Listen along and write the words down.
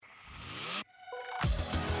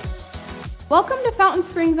Welcome to Fountain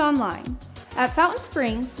Springs Online. At Fountain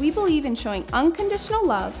Springs, we believe in showing unconditional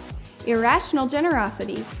love, irrational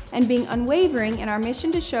generosity, and being unwavering in our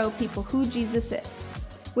mission to show people who Jesus is.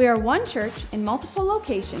 We are one church in multiple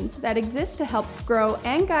locations that exist to help grow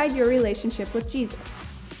and guide your relationship with Jesus.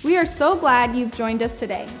 We are so glad you've joined us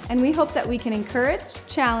today, and we hope that we can encourage,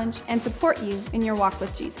 challenge, and support you in your walk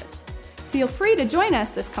with Jesus. Feel free to join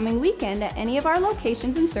us this coming weekend at any of our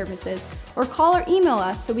locations and services, or call or email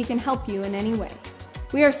us so we can help you in any way.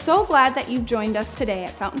 We are so glad that you've joined us today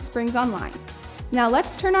at Fountain Springs Online. Now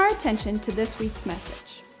let's turn our attention to this week's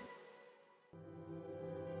message.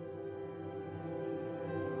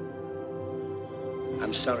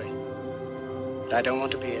 I'm sorry, but I don't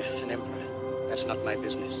want to be an emperor. That's not my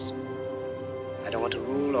business. I don't want to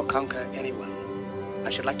rule or conquer anyone.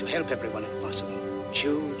 I should like to help everyone if possible.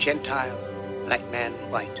 Jew, Gentile, black man,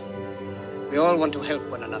 white. We all want to help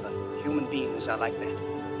one another. Human beings are like that.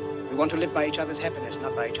 We want to live by each other's happiness,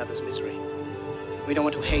 not by each other's misery. We don't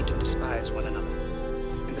want to hate and despise one another.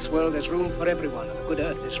 In this world, there's room for everyone, and the good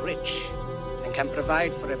earth is rich and can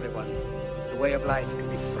provide for everyone. The way of life can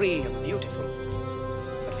be free and beautiful,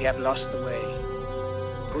 but we have lost the way.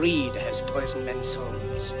 Greed has poisoned men's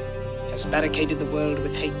souls, has barricaded the world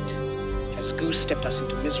with hate, has goose-stepped us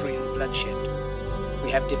into misery and bloodshed. We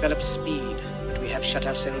have developed speed, but we have shut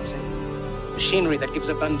ourselves in. Machinery that gives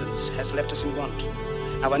abundance has left us in want.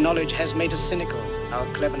 Our knowledge has made us cynical,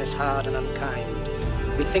 our cleverness hard and unkind.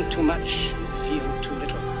 We think too much and feel too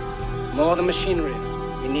little. More than machinery,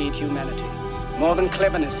 we need humanity. More than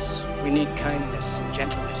cleverness, we need kindness and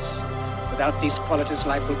gentleness. Without these qualities,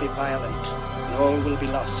 life will be violent, and all will be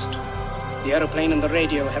lost. The aeroplane and the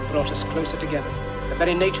radio have brought us closer together. The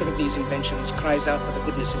very nature of these inventions cries out for the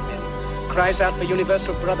goodness in men, cries out for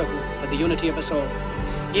universal brotherhood, for the unity of us all.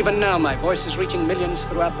 Even now, my voice is reaching millions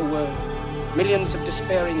throughout the world. Millions of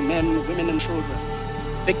despairing men, women, and children,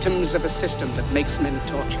 victims of a system that makes men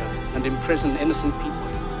torture and imprison innocent people.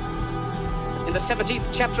 In the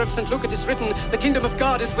 17th chapter of St. Luke it is written, the kingdom of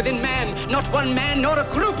God is within man, not one man nor a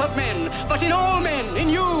group of men, but in all men, in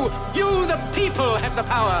you. You, the people, have the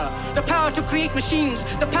power to create machines,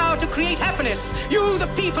 the power to create happiness. You, the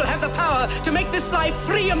people, have the power to make this life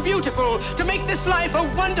free and beautiful, to make this life a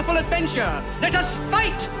wonderful adventure. Let us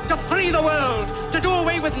fight to free the world, to do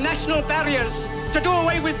away with national barriers, to do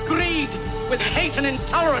away with greed, with hate and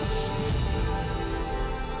intolerance.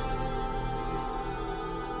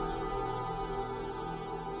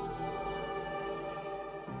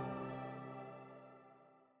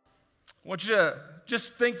 I want you to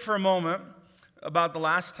just think for a moment about the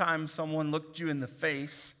last time someone looked you in the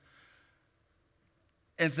face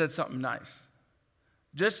and said something nice.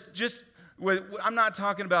 I'm not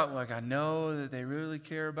talking about like I know that they really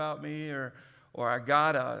care about me or I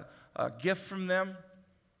got a gift from them.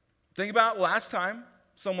 Think about last time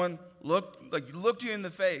someone looked you in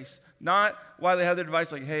the face, not while they had their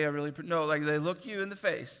device like, hey, like they looked you in the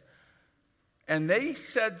face and they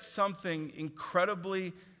said something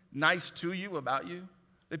incredibly nice to you, about you.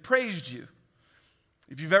 They praised you.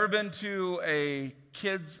 If you've ever been to a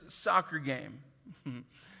kids' soccer game,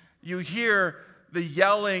 you hear the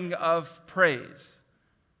yelling of praise.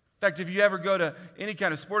 In fact, if you ever go to any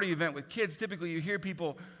kind of sporting event with kids, typically you hear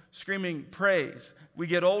people screaming praise. We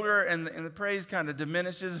get older and the praise kind of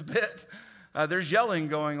diminishes a bit. There's yelling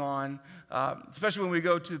going on, especially when we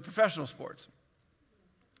go to professional sports.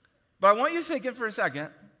 But I want you thinking for a second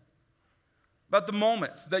about the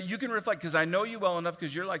moments that you can reflect, because I know you well enough,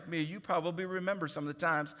 because you're like me, you probably remember some of the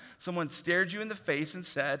times someone stared you in the face and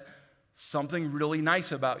said something really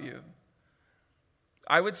nice about you.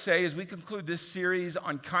 I would say as we conclude this series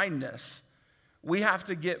on kindness, we have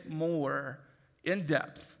to get more in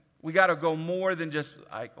depth. We got to go more than just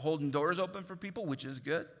like holding doors open for people, which is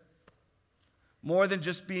good. More than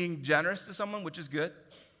just being generous to someone, which is good.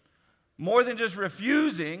 More than just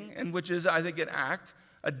refusing, and which is, I think, an act,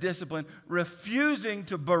 a discipline, refusing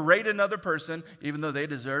to berate another person, even though they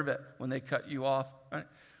deserve it when they cut you off. Right?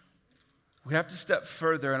 We have to step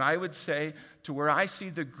further, and I would say to where I see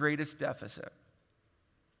the greatest deficit.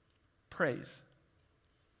 Praise.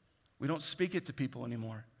 We don't speak it to people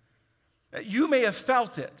anymore. You may have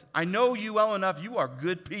felt it. I know you well enough. You are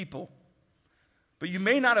good people. But you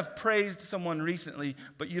may not have praised someone recently,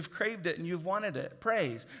 but you've craved it and you've wanted it.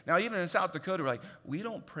 Praise. Now, even in South Dakota, we're like, we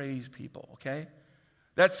don't praise people, okay?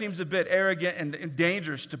 That seems a bit arrogant and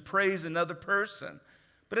dangerous to praise another person.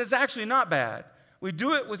 But it's actually not bad. We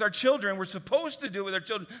do it with our children. We're supposed to do it with our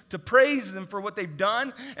children to praise them for what they've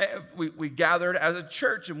done. We gathered as a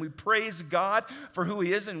church and we praise God for who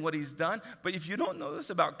he is and what he's done. But if you don't know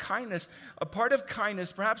this about kindness, a part of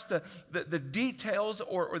kindness, perhaps the details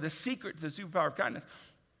or the secret to the superpower of kindness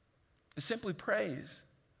is simply praise.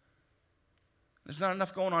 There's not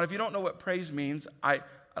enough going on. If you don't know what praise means, I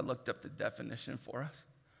looked up the definition for us.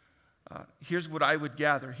 Here's what I would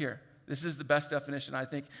gather here. This is the best definition, I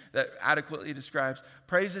think, that adequately describes.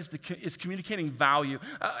 Praise is communicating value.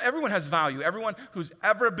 Everyone has value. Everyone who's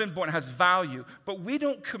ever been born has value, but we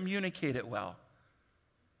don't communicate it well.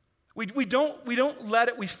 We don't let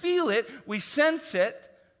it, we feel it, we sense it.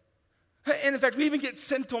 And in fact, we even get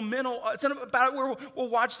sentimental about it, where we'll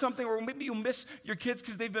watch something, or maybe you'll miss your kids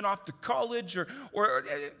because they've been off to college, or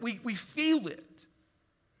we feel it.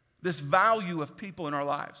 This value of people in our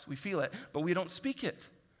lives. We feel it, but we don't speak it.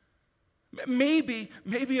 Maybe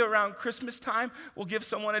around Christmas time, we'll give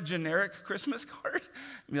someone a generic Christmas card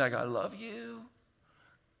and be like, I love you.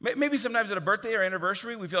 Maybe sometimes at a birthday or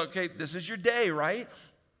anniversary, we feel, okay, this is your day, right?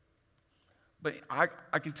 But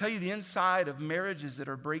I can tell you the inside of marriages that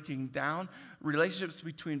are breaking down, relationships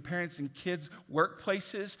between parents and kids,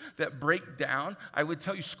 workplaces that break down. I would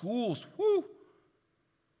tell you schools, whoo.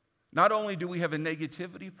 Not only do we have a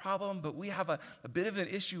negativity problem, but we have a bit of an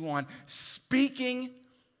issue on speaking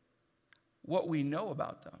what we know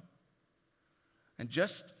about them. And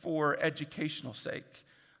just for educational sake,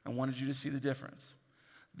 I wanted you to see the difference.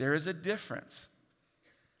 There is a difference,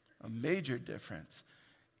 a major difference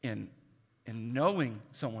in knowing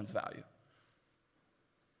someone's value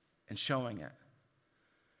and showing it.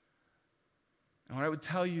 And what I would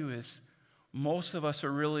tell you is most of us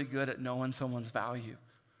are really good at knowing someone's value.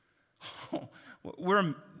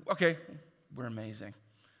 We're amazing.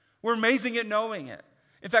 We're amazing at knowing it.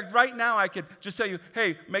 In fact, right now I could just tell you,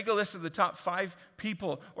 hey, make a list of the top 5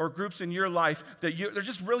 people or groups in your life that they're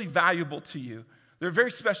just really valuable to you. They're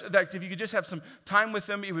very special. In fact, if you could just have some time with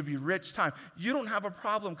them, it would be rich time. You don't have a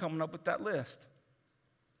problem coming up with that list.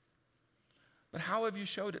 But how have you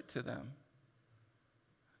showed it to them?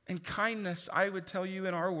 And kindness, I would tell you,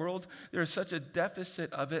 in our world, there is such a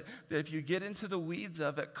deficit of it that if you get into the weeds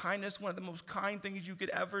of it, kindness, one of the most kind things you could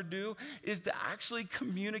ever do is to actually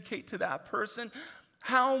communicate to that person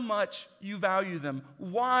how much you value them,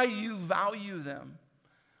 why you value them.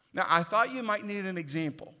 Now, I thought you might need an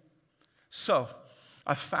example. So,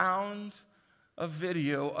 I found a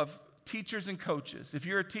video of teachers and coaches. If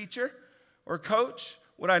you're a teacher or coach,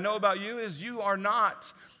 what I know about you is you are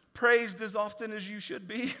not praised as often as you should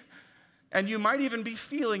be, and you might even be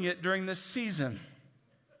feeling it during this season.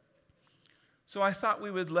 So I thought we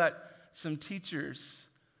would let some teachers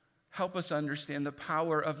help us understand the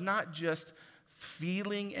power of not just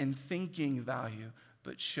feeling and thinking value,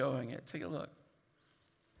 but showing it. Take a look.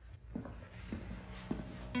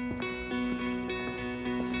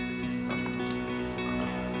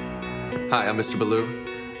 Hi, I'm Mr.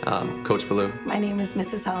 Ballou, Coach Ballou. My name is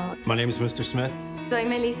Mrs. Hall. My name is Mr. Smith. Soy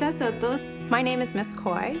Melissa Soto. My name is Miss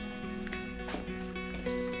Coy.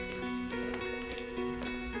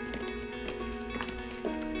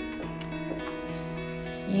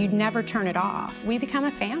 You'd never turn it off. We become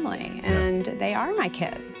a family, and they are my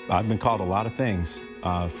kids. I've been called a lot of things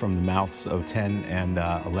from the mouths of 10 and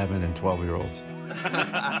 11 and 12-year-olds.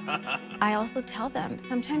 I also tell them,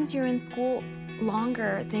 sometimes you're in school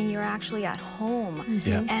longer than you're actually at home.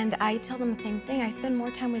 Yeah. And I tell them the same thing. I spend more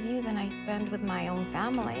time with you than I spend with my own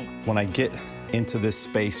family. When I get into this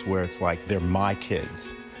space where it's like they're my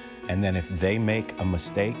kids, and then if they make a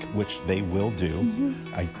mistake, which they will do,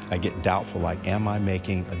 I get doubtful, like, am I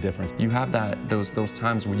making a difference? You have those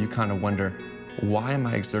times where you kind of wonder, why am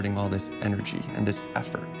I exerting all this energy and this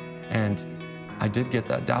effort? And I did get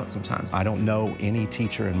that doubt sometimes. I don't know any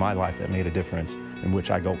teacher in my life that made a difference in which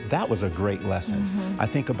I go, that was a great lesson. I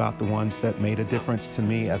think about the ones that made a difference to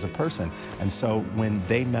me as a person. And so when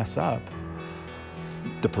they mess up,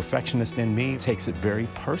 the perfectionist in me takes it very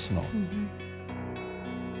personal. Give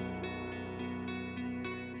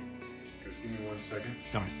me 1 second.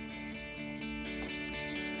 All right.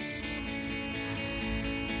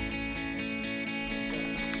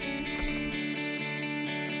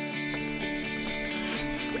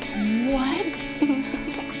 What?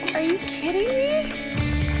 Are you kidding me?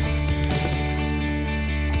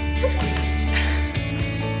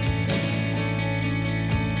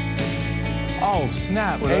 Oh,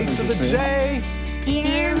 snap. A to the J.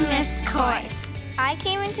 Dear Miss Coy, I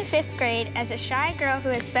came into 5th grade as a shy girl who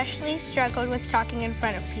especially struggled with talking in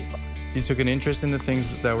front of people. You took an interest in the things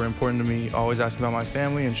that were important to me, always asking about my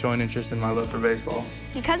family and showing interest in my love for baseball.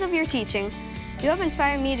 Because of your teaching, You have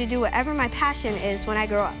inspired me to do whatever my passion is when I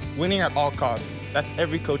grow up. Winning at all costs, that's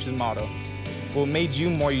every coach's motto. What made you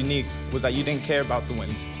more unique was that you didn't care about the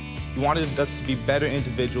wins. You wanted us to be better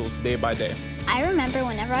individuals day by day. I remember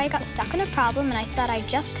whenever I got stuck on a problem and I thought I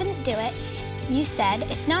just couldn't do it, you said,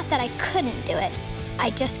 it's not that I couldn't do it, I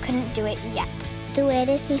just couldn't do it yet. Tú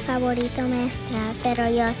eres mi favorito, maestra, pero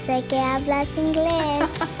yo sé que hablas inglés.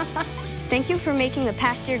 Thank you for making the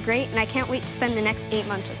past year great, and I can't wait to spend the next 8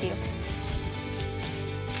 months with you.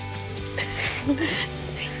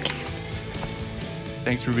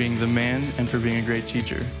 Thanks for being the man and for being a great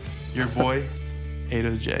teacher. Your boy, A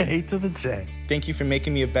to the J. A to the J. Thank you for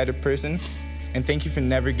making me a better person, and thank you for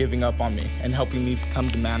never giving up on me and helping me become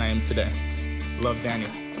the man I am today. Love,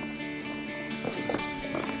 Daniel.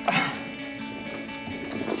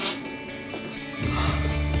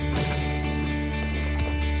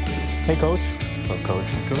 Hey, Coach. What's up, Coach?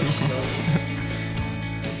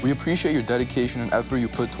 We appreciate your dedication and effort you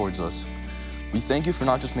put towards us. We thank you for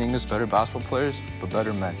not just making us better basketball players, but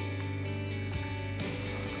better men.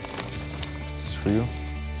 This is for you.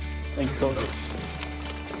 Thank you, Coach.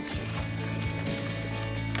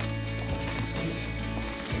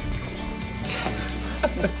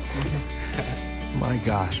 My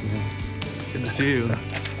gosh, man. Good to see you.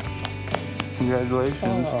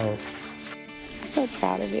 Congratulations. Oh. So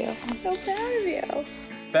proud of you. I'm so proud of you.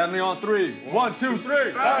 Family on three. 1, 2,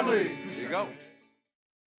 3. Family. Here you go.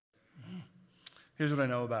 Here's what I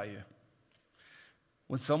know about you.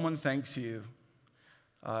 When someone thanks you,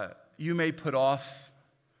 you may put off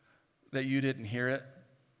that you didn't hear it,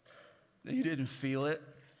 that you didn't feel it,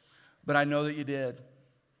 but I know that you did.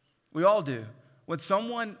 We all do. When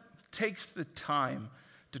someone takes the time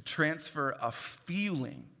to transfer a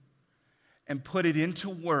feeling and put it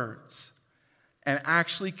into words and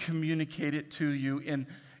actually communicate it to you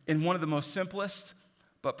in one of the most simplest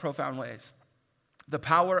but profound ways. The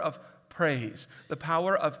power of praise, the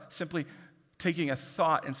power of simply taking a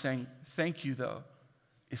thought and saying, thank you, though,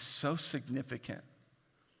 is so significant.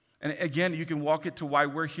 And again, you can walk it to why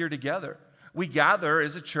we're here together. We gather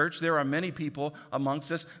as a church. There are many people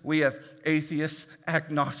amongst us. We have atheists,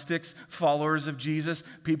 agnostics, followers of Jesus,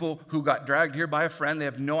 people who got dragged here by a friend. They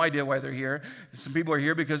have no idea why they're here. Some people are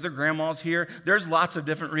here because their grandma's here. There's lots of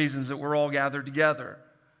different reasons that we're all gathered together.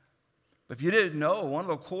 But if you didn't know, one of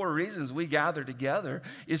the core reasons we gather together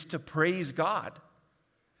is to praise God,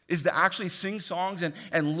 is to actually sing songs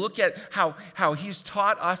and look at how He's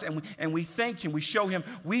taught us, and we thank Him. We show Him,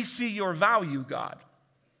 we see your value, God.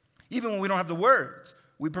 Even when we don't have the words,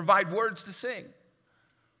 we provide words to sing.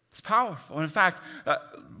 It's powerful. In fact, a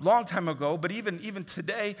long time ago, but even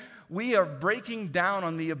today, we are breaking down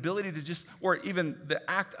on the ability to just, or even the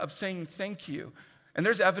act of saying thank you. And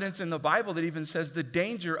there's evidence in the Bible that even says the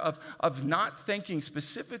danger of not thanking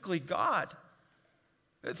specifically God.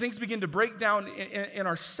 Things begin to break down in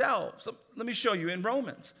ourselves. Let me show you in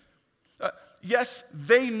Romans. Yes,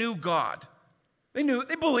 they knew God. They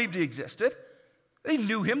believed He existed. They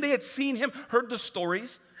knew Him. They had seen Him, heard the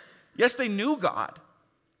stories. Yes, they knew God.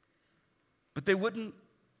 But they wouldn't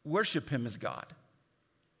worship Him as God.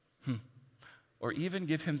 Or even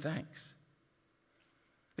give Him thanks.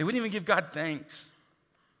 They wouldn't even give God thanks.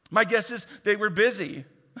 My guess is they were busy.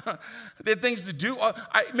 They had things to do.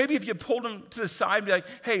 Maybe if you pulled them to the side and be like,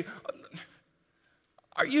 hey,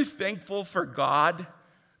 are you thankful for God?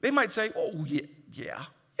 They might say, oh, yeah.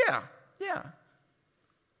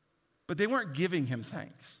 But they weren't giving Him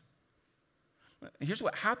thanks. Here's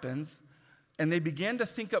what happens. And they began to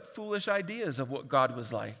think up foolish ideas of what God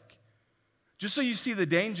was like. Just so you see the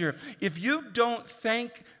danger, if you don't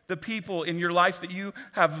thank the people in your life that you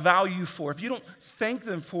have value for, if you don't thank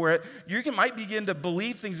them for it, you might begin to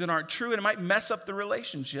believe things that aren't true, and it might mess up the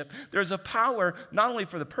relationship. There's a power not only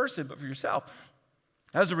for the person, but for yourself.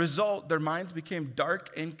 As a result, their minds became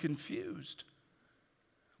dark and confused.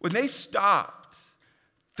 When they stopped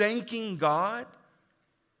thanking God,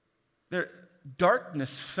 their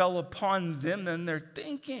darkness fell upon them and their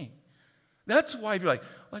thinking. That's why you're like,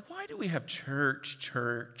 why do we have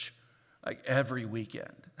church, like every weekend?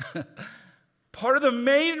 Part of the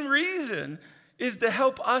main reason is to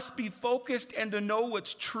help us be focused and to know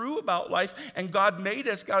what's true about life. And God made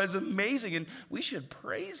us. God is amazing, and we should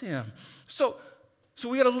praise Him. So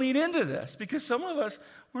we got to lean into this, because some of us,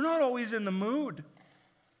 we're not always in the mood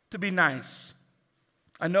to be nice.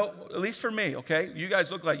 I know, at least for me, okay? You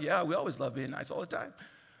guys look like, yeah, we always love being nice all the time.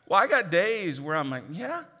 Well, I got days where I'm like,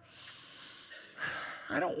 yeah,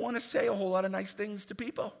 I don't want to say a whole lot of nice things to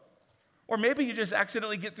people. Or maybe you just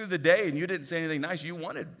accidentally get through the day and you didn't say anything nice. You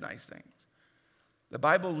wanted nice things. The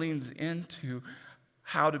Bible leans into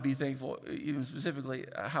how to be thankful, even specifically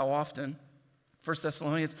how often. 1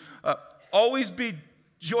 Thessalonians, always be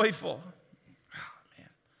joyful. Oh, man,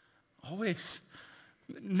 always.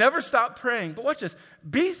 Never stop praying. But watch this.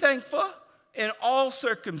 Be thankful in all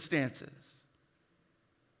circumstances.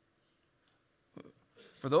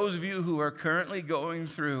 For those of you who are currently going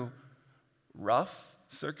through rough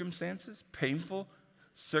circumstances, painful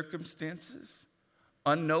circumstances,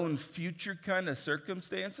 unknown future kind of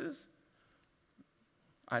circumstances,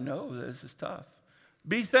 I know this is tough.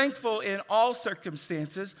 Be thankful in all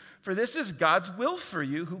circumstances, for this is God's will for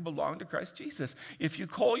you who belong to Christ Jesus. If you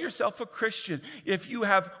call yourself a Christian, if you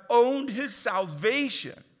have owned his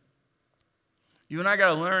salvation, you and I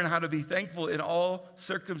got to learn how to be thankful in all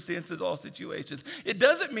circumstances, all situations. It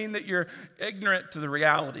doesn't mean that you're ignorant to the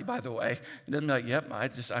reality, by the way. It doesn't mean like, yep, I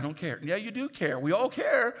don't care. Yeah, you do care. We all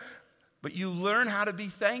care. But you learn how to be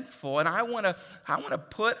thankful. And I want to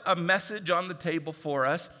put a message on the table for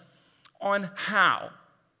us on how.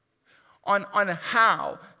 On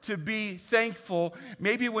how to be thankful,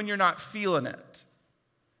 maybe when you're not feeling it.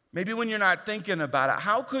 Maybe when you're not thinking about it.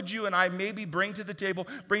 How could you and I maybe bring to the table,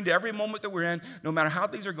 bring to every moment that we're in, no matter how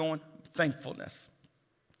things are going, thankfulness.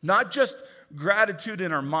 Not just gratitude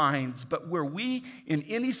in our minds, but where we, in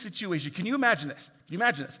any situation, can you imagine this? Can you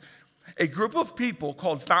imagine this? A group of people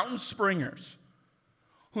called Fountain Springers,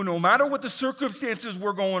 who no matter what the circumstances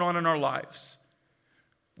were going on in our lives,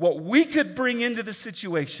 what we could bring into the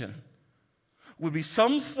situation would be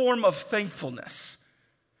some form of thankfulness,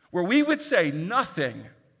 where we would say nothing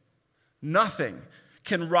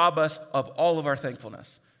can rob us of all of our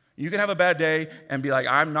thankfulness. You can have a bad day and be like,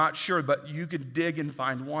 I'm not sure, but you could dig and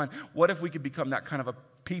find one. What if we could become that kind of a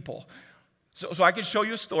people? So I can show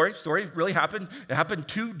you a story. Story really happened. It happened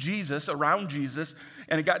to Jesus, around Jesus,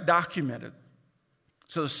 and it got documented.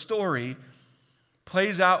 So the story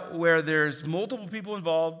plays out where there's multiple people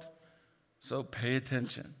involved, so pay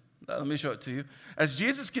attention. Let me show it to you. As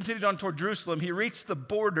Jesus continued on toward Jerusalem, he reached the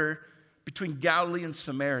border between Galilee and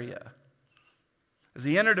Samaria. As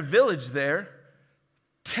he entered a village there,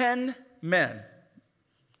 10 men,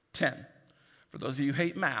 10. For those of you who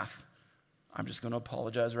hate math, I'm just going to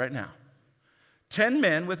apologize right now. 10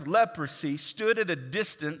 men with leprosy stood at a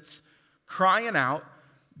distance crying out,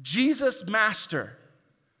 Jesus, Master,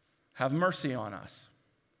 have mercy on us.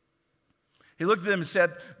 He looked at them and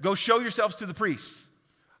said, go show yourselves to the priests.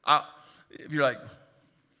 If you're like,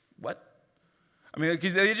 what? I mean,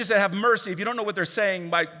 because they just said, have mercy. If you don't know what they're saying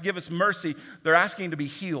by give us mercy, they're asking to be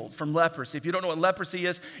healed from leprosy. If you don't know what leprosy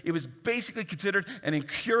is, it was basically considered an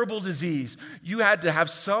incurable disease. You had to have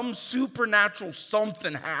some supernatural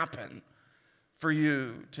something happen for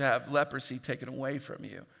you to have leprosy taken away from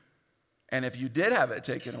you. And if you did have it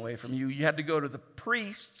taken away from you, you had to go to the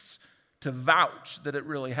priests to vouch that it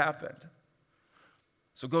really happened.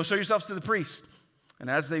 So go show yourselves to the priest. And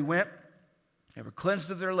as they went, they were cleansed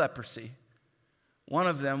of their leprosy. One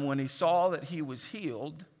of them, when he saw that he was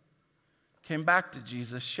healed, came back to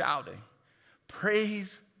Jesus shouting,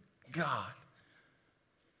 praise God.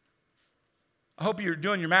 I hope you're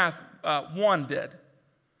doing your math. One did.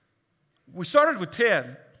 We started with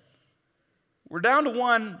 10. We're down to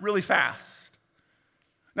one really fast.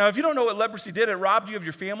 Now, if you don't know what leprosy did, it robbed you of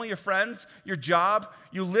your family, your friends, your job.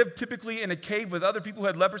 You lived typically in a cave with other people who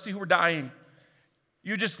had leprosy who were dying.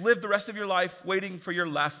 You just lived the rest of your life waiting for your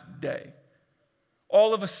last day.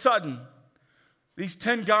 All of a sudden, these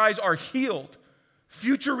 10 guys are healed,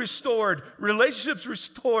 future restored, relationships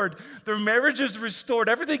restored, their marriages restored,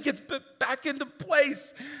 everything gets put back into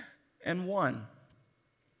place. And one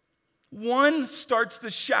starts to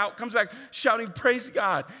shout, comes back shouting, praise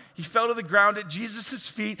God. He fell to the ground at Jesus'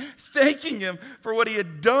 feet, thanking him for what he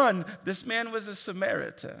had done. This man was a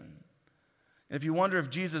Samaritan. And if you wonder if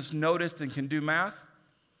Jesus noticed and can do math,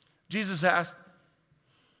 Jesus asked,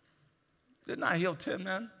 didn't I heal 10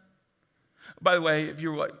 men? By the way, if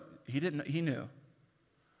you were like, he didn't, he knew.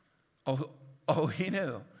 Oh, he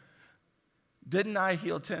knew. Didn't I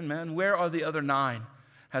heal 10 men? Where are the other 9?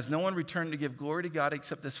 Has no one returned to give glory to God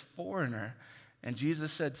except this foreigner? And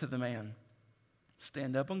Jesus said to the man,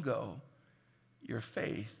 stand up and go. Your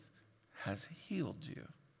faith has healed you.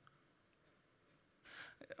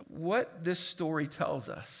 What this story tells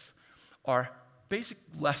us are basic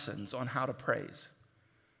lessons on how to praise.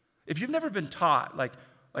 If you've never been taught, like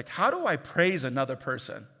how do I praise another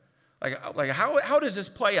person? Like how does this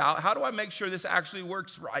play out? How do I make sure this actually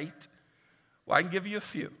works right? Well, I can give you a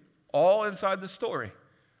few, all inside the story.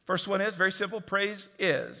 First one is very simple. Praise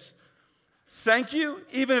is thank you,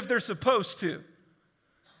 even if they're supposed to.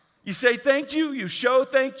 You say thank you, you show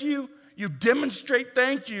thank you, you demonstrate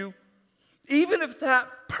thank you, even if that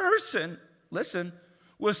person, listen,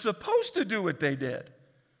 was supposed to do what they did.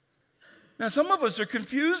 Now, some of us are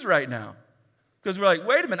confused right now because we're like,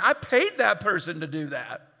 wait a minute, I paid that person to do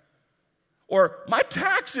that. Or my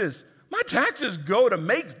taxes go to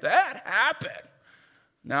make that happen.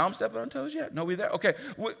 Now I'm stepping on toes yet? No, we there? Okay.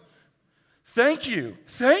 Thank you.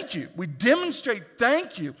 We demonstrate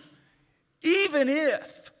thank you, even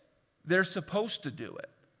if they're supposed to do it.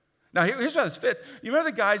 Now, here's how this fits. You remember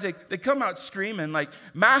the guys, they come out screaming like,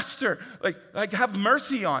 Master, like have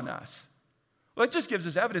mercy on us. Well, it just gives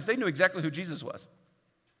us evidence. They knew exactly who Jesus was.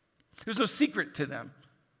 There's no secret to them.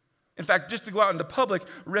 In fact, just to go out into public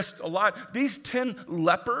risked a lot. These 10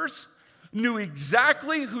 lepers knew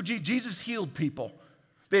exactly who Jesus healed people.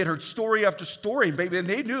 They had heard story after story, baby, and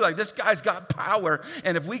they knew, like, this guy's got power,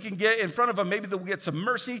 and if we can get in front of him, maybe they'll get some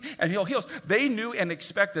mercy, and he'll heal us. They knew and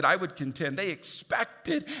expected, I would contend, they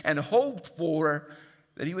expected and hoped for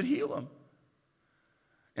that he would heal them.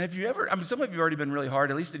 And if you ever, some of you have already been really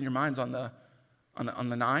hard, at least in your minds, on the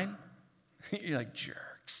 9. You're like,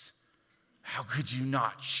 jerks. How could you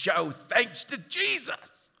not show thanks to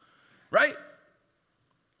Jesus? Right?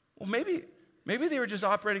 Well, maybe they were just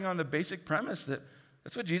operating on the basic premise that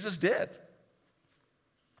that's what Jesus did.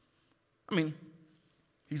 I mean,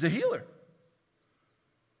 he's a healer.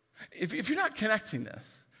 If you're not connecting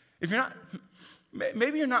this,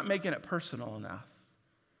 maybe you're not making it personal enough.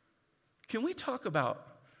 Can we talk about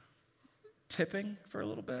tipping for a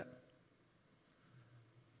little bit?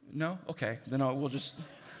 No? Okay, then we'll just...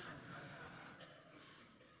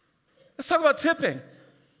 Let's talk about tipping.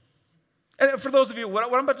 And for those of you,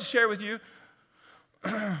 what I'm about to share with you,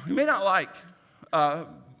 you may not like,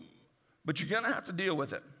 but you're going to have to deal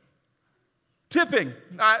with it. Tipping.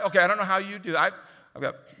 I don't know how you do. I've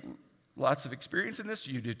got lots of experience in this.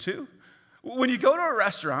 You do too. When you go to a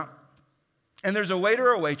restaurant and there's a waiter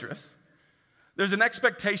or a waitress, there's an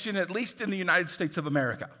expectation, at least in the United States of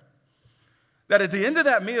America, that at the end of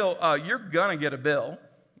that meal, you're going to get a bill,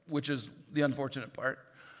 which is the unfortunate part.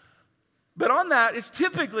 But on that is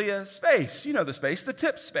typically a space. You know the space, the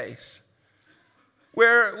tip space.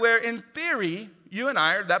 Where in theory, you and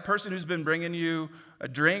I, or that person who's been bringing you a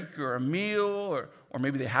drink or a meal, or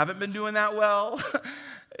maybe they haven't been doing that well,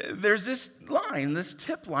 there's this line, this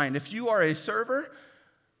tip line. If you are a server,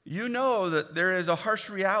 you know that there is a harsh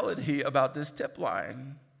reality about this tip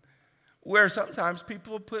line, where sometimes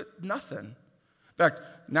people put nothing. In fact,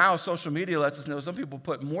 now social media lets us know some people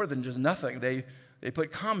put more than just nothing. They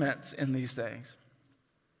put comments in these things.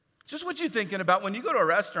 Just what you're thinking about when you go to a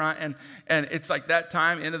restaurant and it's like that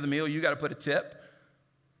time, end of the meal, you got to put a tip.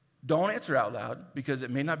 Don't answer out loud because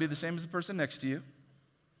it may not be the same as the person next to you.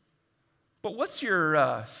 But what's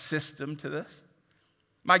your system to this?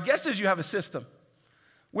 My guess is you have a system.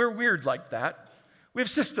 We're weird like that. We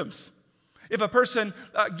have systems. If a person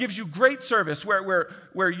gives you great service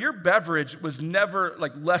where your beverage was never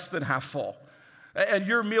like less than half full, and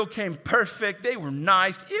your meal came perfect, they were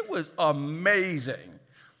nice, it was amazing,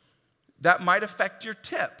 that might affect your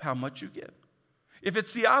tip, how much you give. If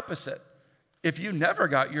it's the opposite, if you never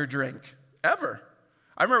got your drink, ever.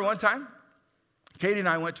 I remember one time, Katie and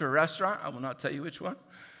I went to a restaurant, I will not tell you which one,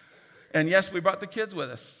 and yes, we brought the kids with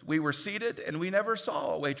us. We were seated, and we never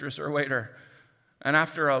saw a waitress or a waiter. And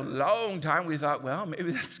after a long time, we thought, well,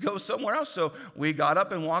 maybe let's go somewhere else. So we got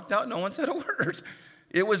up and walked out. No one said a word.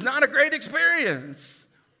 It was not a great experience.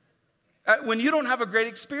 When you don't have a great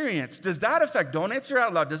experience, does that affect, don't answer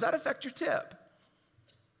out loud, does that affect your tip?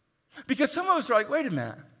 Because some of us are like, wait a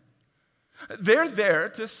minute. They're there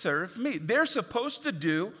to serve me. They're supposed to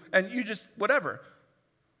do, and you just, whatever.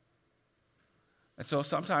 And so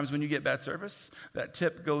sometimes when you get bad service, that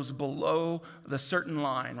tip goes below the certain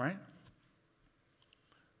line, right?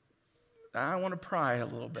 I want to pry a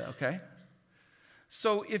little bit, okay?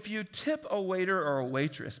 So if you tip a waiter or a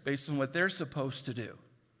waitress based on what they're supposed to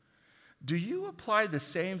do you apply the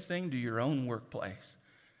same thing to your own workplace?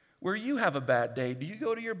 Where you have a bad day, do you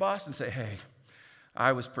go to your boss and say, hey,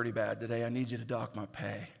 I was pretty bad today, I need you to dock my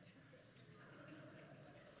pay?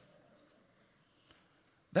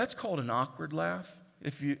 That's called an awkward laugh.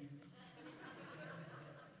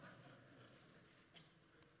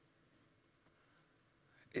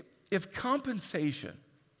 If compensation,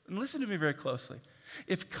 and listen to me very closely,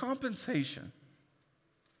 if compensation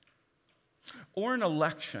or an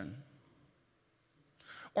election,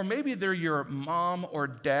 or maybe they're your mom or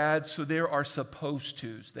dad, so there are supposed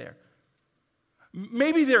tos there.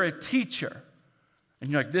 Maybe they're a teacher, and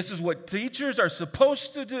you're like, this is what teachers are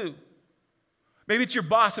supposed to do. Maybe it's your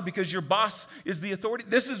boss, and because your boss is the authority.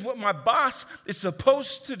 This is what my boss is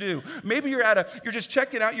supposed to do. Maybe you're just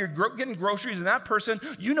checking out, you're getting groceries, and that person,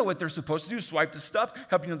 you know what they're supposed to do: swipe the stuff,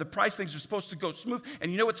 help you know the price, things are supposed to go smooth,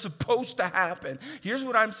 and you know what's supposed to happen. Here's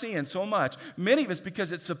what I'm seeing so much. Many of us,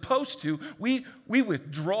 because it's supposed to, we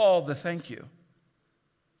withdraw the thank you.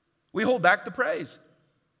 We hold back the praise.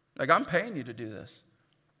 Like, I'm paying you to do this.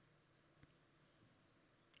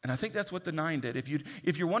 And I think that's what the 9 did.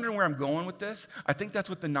 If you're wondering where I'm going with this, I think that's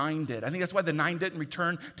what the 9 did. I think that's why the 9 didn't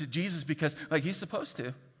return to Jesus, because, like, he's supposed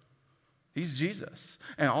to. He's Jesus.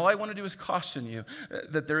 And all I want to do is caution you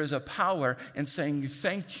that there is a power in saying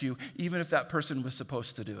thank you, even if that person was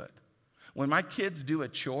supposed to do it. When my kids do a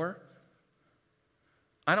chore,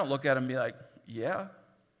 I don't look at them and be like, yeah.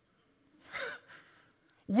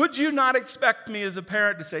 Would you not expect me as a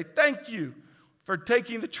parent to say thank you for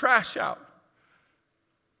taking the trash out?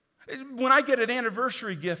 When I get an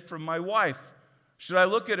anniversary gift from my wife, should I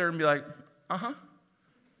look at her and be like,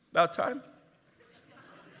 about time?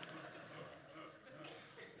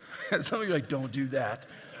 Some of you are like, don't do that.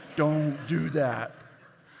 Don't do that.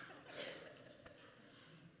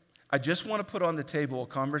 I just want to put on the table a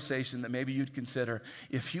conversation that maybe you'd consider.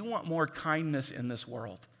 If you want more kindness in this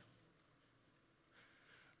world,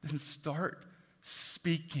 then start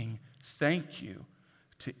speaking thank you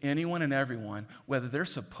to anyone and everyone, whether they're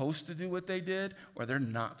supposed to do what they did or they're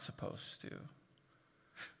not supposed to.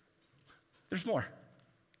 There's more.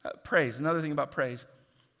 Praise, another thing about praise.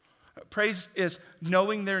 Praise is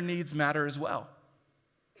knowing their needs matter as well.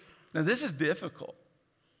 Now, this is difficult.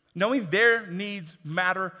 Knowing their needs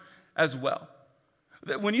matter as well.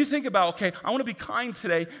 When you think about, okay, I want to be kind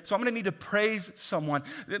today, so I'm going to need to praise someone.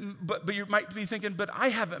 But you might be thinking, but I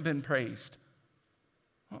haven't been praised.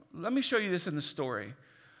 Well, let me show you this in the story.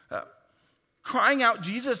 Crying out,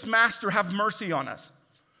 Jesus, Master, have mercy on us.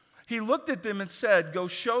 He looked at them and said, go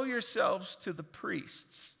show yourselves to the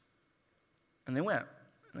priests. And they went,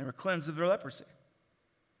 and they were cleansed of their leprosy.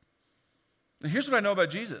 Now, here's what I know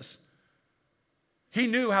about Jesus. He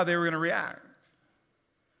knew how they were going to react.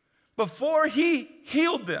 Before he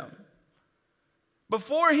healed them,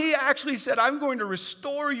 before he actually said, I'm going to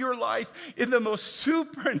restore your life in the most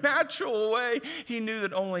supernatural way, he knew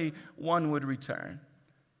that only one would return.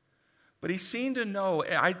 But he seemed to know,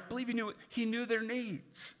 I believe he knew their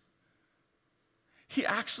needs. He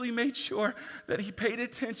actually made sure that he paid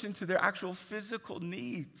attention to their actual physical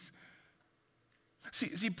needs.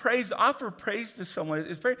 See, praise, offer praise to someone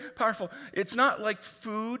is very powerful. It's not like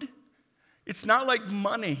food. It's not like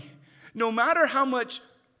money. No matter how much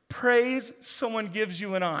praise someone gives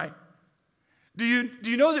you and I, do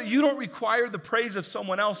you know that you don't require the praise of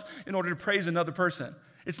someone else in order to praise another person?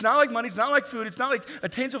 It's not like money. It's not like food. It's not like a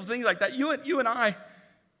tangible thing like that. You and I,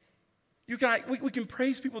 we can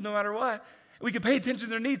praise people no matter what. We can pay attention to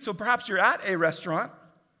their needs. So perhaps you're at a restaurant,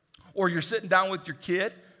 or you're sitting down with your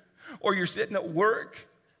kid, or you're sitting at work.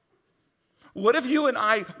 What if you and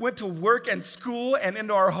I went to work and school and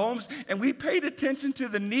into our homes and we paid attention to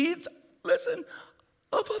the needs, listen,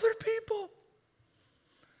 of other people?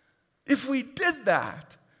 If we did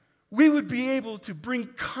that, we would be able to bring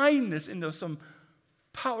kindness into some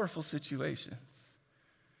powerful situations.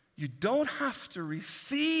 You don't have to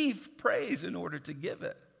receive praise in order to give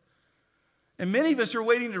it. And many of us are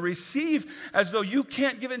waiting to receive as though you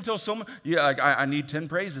can't give it until someone, I need 10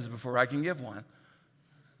 praises before I can give one.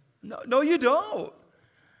 No, you don't.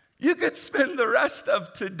 You could spend the rest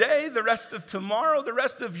of today, the rest of tomorrow, the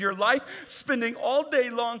rest of your life, spending all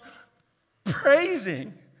day long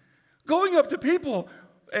praising, going up to people,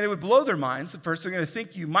 and it would blow their minds. At first, they're going to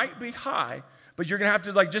think you might be high, but you're going to have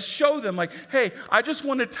to just show them, hey, I just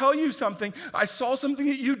want to tell you something. I saw something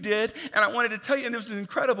that you did, and I wanted to tell you, and this is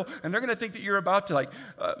incredible. And they're going to think that you're about to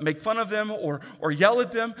make fun of them or yell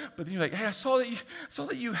at them. But then you're like, hey, I saw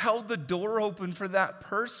that you held the door open for that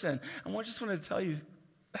person. And I just wanted to tell you,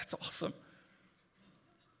 that's awesome.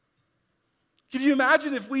 Can you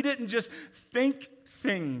imagine if we didn't just think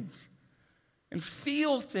things and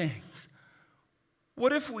feel things?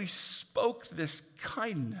 What if we spoke this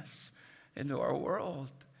kindness into our world?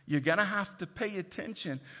 You're going to have to pay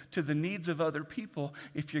attention to the needs of other people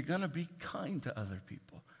if you're going to be kind to other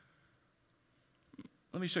people.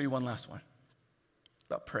 Let me show you one last one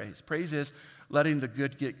about praise. Praise is letting the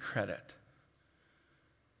good get credit.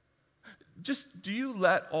 Just, do you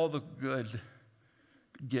let all the good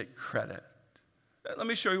get credit? Let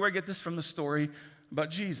me show you where I get this from, the story about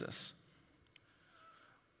Jesus.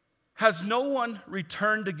 Has no one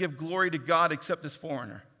returned to give glory to God except this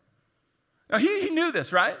foreigner? Now, he knew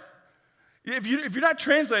this, right? If you're not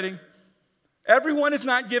translating, everyone is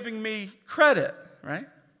not giving me credit, right?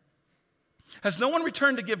 Has no one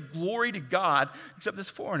returned to give glory to God except this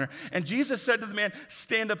foreigner? And Jesus said to the man,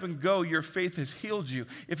 stand up and go. Your faith has healed you.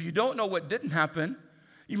 If you don't know what didn't happen,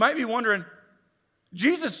 you might be wondering,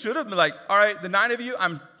 Jesus should have been like, all right, the 9 of you,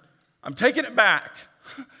 I'm taking it back.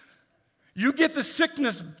 You get the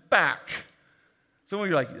sickness back. Some of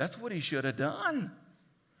you are like, that's what he should have done.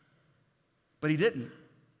 But he didn't.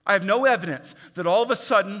 I have no evidence that all of a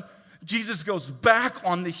sudden Jesus goes back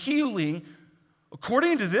on the healing.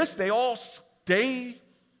 According to this, they all stay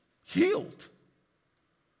healed.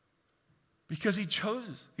 Because he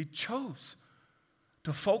chose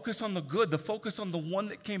to focus on the good, to focus on the one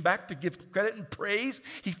that came back to give credit and praise.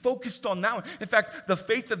 He focused on that one. In fact, the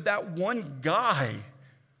faith of that one guy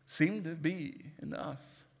seemed to be enough.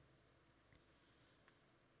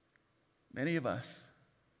 Many of us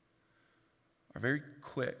are very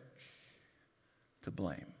quick to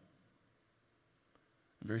blame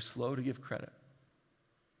and very slow to give credit.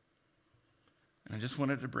 And I just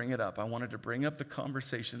wanted to bring it up. I wanted to bring up the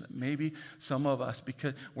conversation that maybe some of us,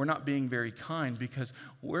 because we're not being very kind, because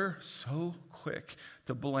we're so quick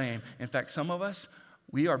to blame. In fact, some of us,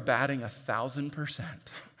 we are batting 1,000%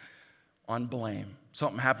 on blame.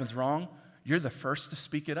 Something happens wrong, you're the first to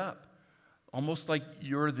speak it up. Almost like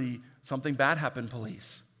you're the something bad happened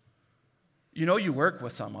police. You know you work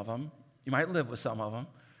with some of them. You might live with some of them.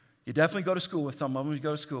 You definitely go to school with some of them. You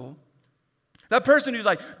go to school. That person who's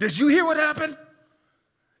like, did you hear what happened?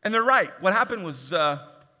 And they're right. What happened was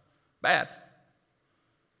bad.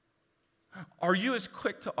 Are you as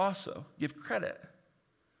quick to also give credit?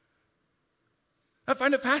 I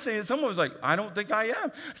find it fascinating. Someone was like, I don't think I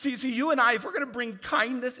am. See, you and I, if we're going to bring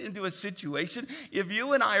kindness into a situation, if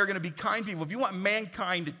you and I are going to be kind people, if you want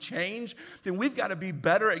mankind to change, then we've got to be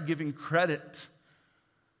better at giving credit.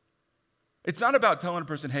 It's not about telling a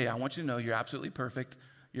person, hey, I want you to know you're absolutely perfect.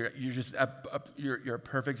 You're a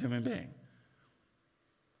perfect human being.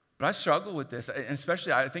 But I struggle with this, and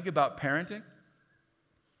especially I think about parenting,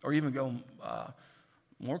 or even go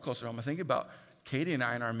more closer home. I think about Katie and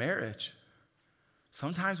I in our marriage.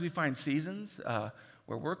 Sometimes we find seasons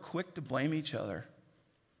where we're quick to blame each other.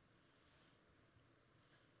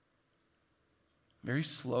 Very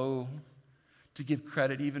slow to give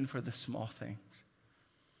credit even for the small things.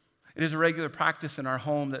 It is a regular practice in our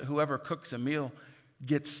home that whoever cooks a meal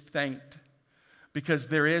gets thanked.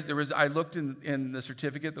 Because I looked in the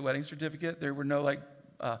certificate, the wedding certificate, there were no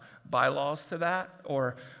bylaws to that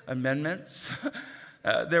or amendments.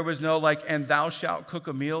 There was no and thou shalt cook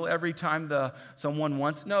a meal every time someone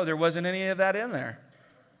wants. No, there wasn't any of that in there.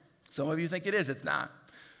 Some of you think it is, it's not.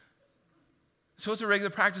 So it's a regular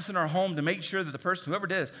practice in our home to make sure that the person, whoever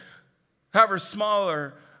it is, however small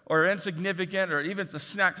or insignificant, or even it's a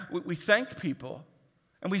snack, we thank people.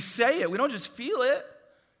 And we say it. We don't just feel it.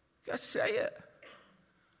 We got to say it.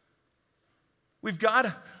 We've got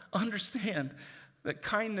to understand that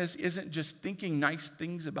kindness isn't just thinking nice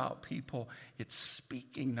things about people, it's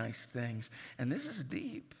speaking nice things. And this is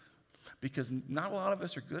deep because not a lot of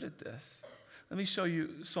us are good at this. Let me show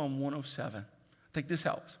you Psalm 107. I think this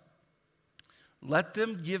helps. Let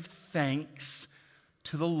them give thanks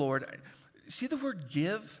to the Lord. See the word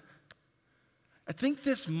give? I think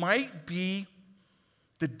this might be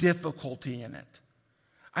the difficulty in it.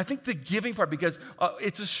 I think the giving part, because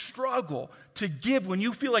it's a struggle to give when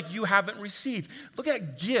you feel like you haven't received. Look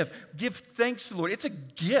at give. Give thanks to the Lord. It's a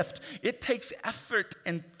gift. It takes effort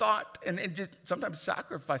and thought and just sometimes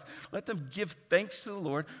sacrifice. Let them give thanks to the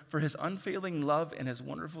Lord for his unfailing love and his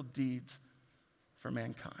wonderful deeds for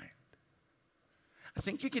mankind. I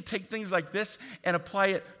think you can take things like this and apply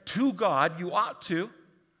it to God. You ought to.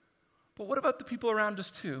 But what about the people around us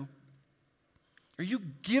too? Are you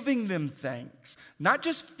giving them thanks? Not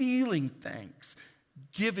just feeling thanks,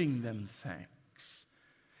 giving them thanks.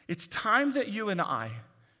 It's time that you and I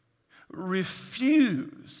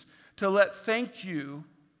refuse to let thank you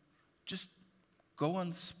just go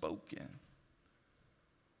unspoken.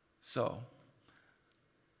 So,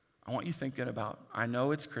 I want you thinking about, I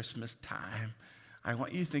know it's Christmas time. I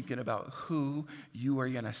want you thinking about who you are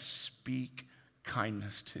going to speak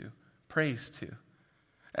kindness to, praise to.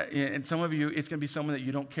 And some of you, it's going to be someone that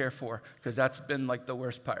you don't care for because that's been the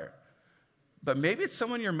worst part. But maybe it's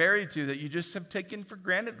someone you're married to that you just have taken for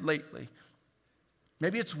granted lately.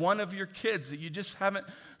 Maybe it's one of your kids that you just haven't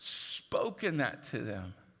spoken that to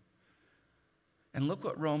them. And look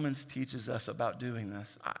what Romans teaches us about doing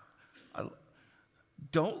this.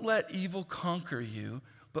 Don't let evil conquer you,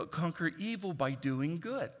 but conquer evil by doing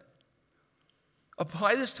good.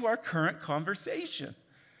 Apply this to our current conversation.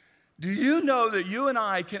 Do you know that you and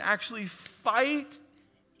I can actually fight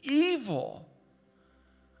evil?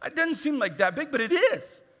 It doesn't seem like that big, but it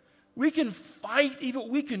is. We can fight evil.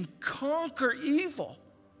 We can conquer evil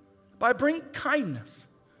by bringing kindness.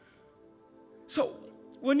 So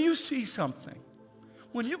when you see something,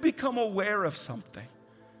 when you become aware of something,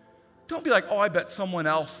 don't be like, oh, I bet someone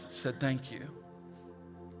else said thank you.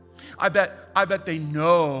 I bet they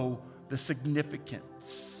know the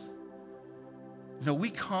significance. No, we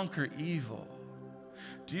conquer evil.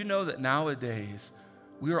 Do you know that nowadays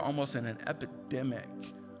we are almost in an epidemic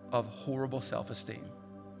of horrible self-esteem?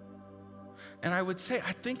 And I would say,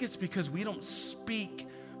 I think it's because we don't speak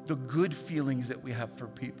the good feelings that we have for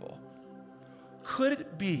people. Could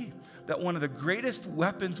it be that one of the greatest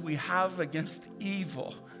weapons we have against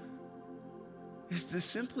evil is to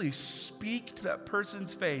simply speak to that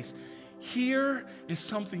person's face? Here is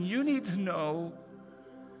something you need to know,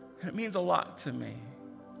 and it means a lot to me.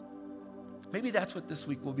 Maybe that's what this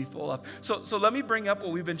week will be full of. So let me bring up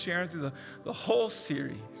what we've been sharing through the whole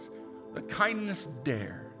series, the Kindness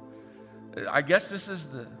Dare. I guess this is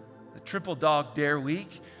the Triple Dog Dare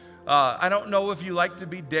Week. I don't know if you like to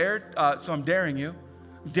be dared, so I'm daring you.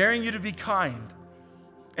 I'm daring you to be kind.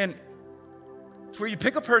 And it's where you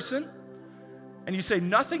pick a person and you say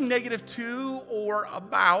nothing negative to or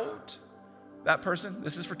about that person.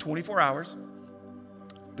 This is for 24 hours.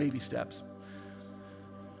 Baby steps.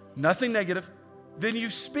 Nothing negative. Then you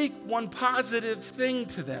speak one positive thing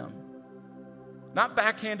to them. Not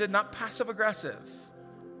backhanded, not passive aggressive.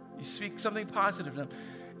 You speak something positive to them.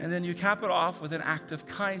 And then you cap it off with an act of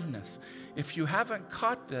kindness. If you haven't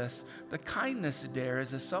caught this, the Kindness Dare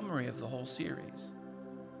is a summary of the whole series.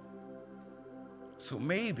 So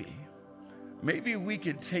maybe we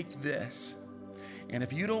could take this, and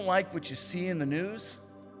if you don't like what you see in the news,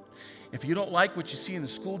 if you don't like what you see in the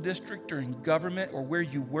school district or in government or where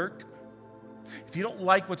you work, if you don't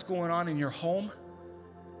like what's going on in your home,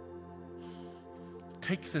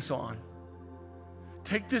 take this on.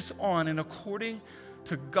 Take this on, and according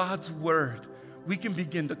to God's word, we can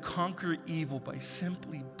begin to conquer evil by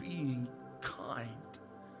simply being kind.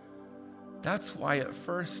 That's why at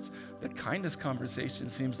first the kindness conversation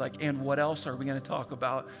seems like, and what else are we going to talk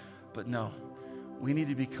about? But no, we need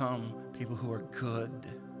to become people who are good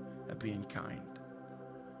at being kind.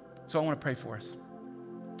 So I want to pray for us.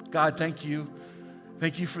 God, thank you.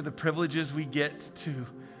 Thank you for the privileges we get to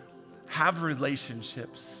have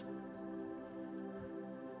relationships.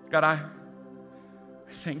 God, I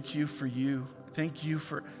thank you for you. Thank you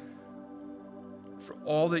for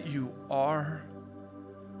all that you are.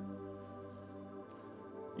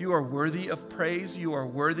 You are worthy of praise. You are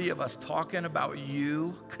worthy of us talking about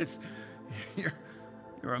you because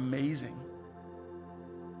you're amazing.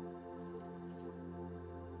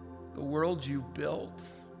 The world you built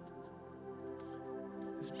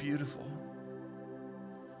is beautiful.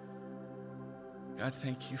 God,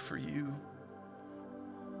 thank you for you.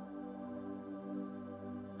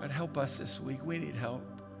 God, help us this week. We need help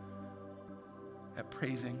at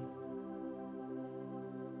praising.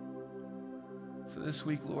 So this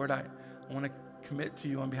week, Lord, I want to commit to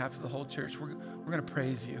you on behalf of the whole church. We're going to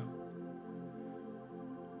praise you.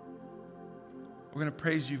 We're going to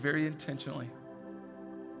praise you very intentionally.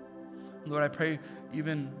 Lord, I pray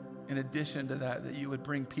even in addition to that, that you would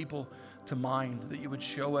bring people to mind, that you would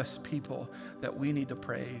show us people that we need to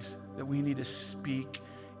praise, that we need to speak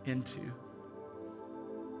into.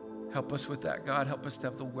 Help us with that, God. Help us to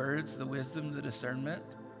have the words, the wisdom, the discernment.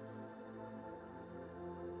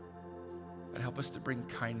 And help us to bring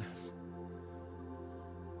kindness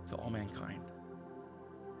to all mankind.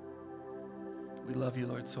 We love you,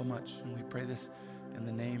 Lord, so much, and we pray this in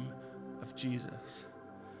the name of Jesus.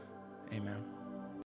 Amen.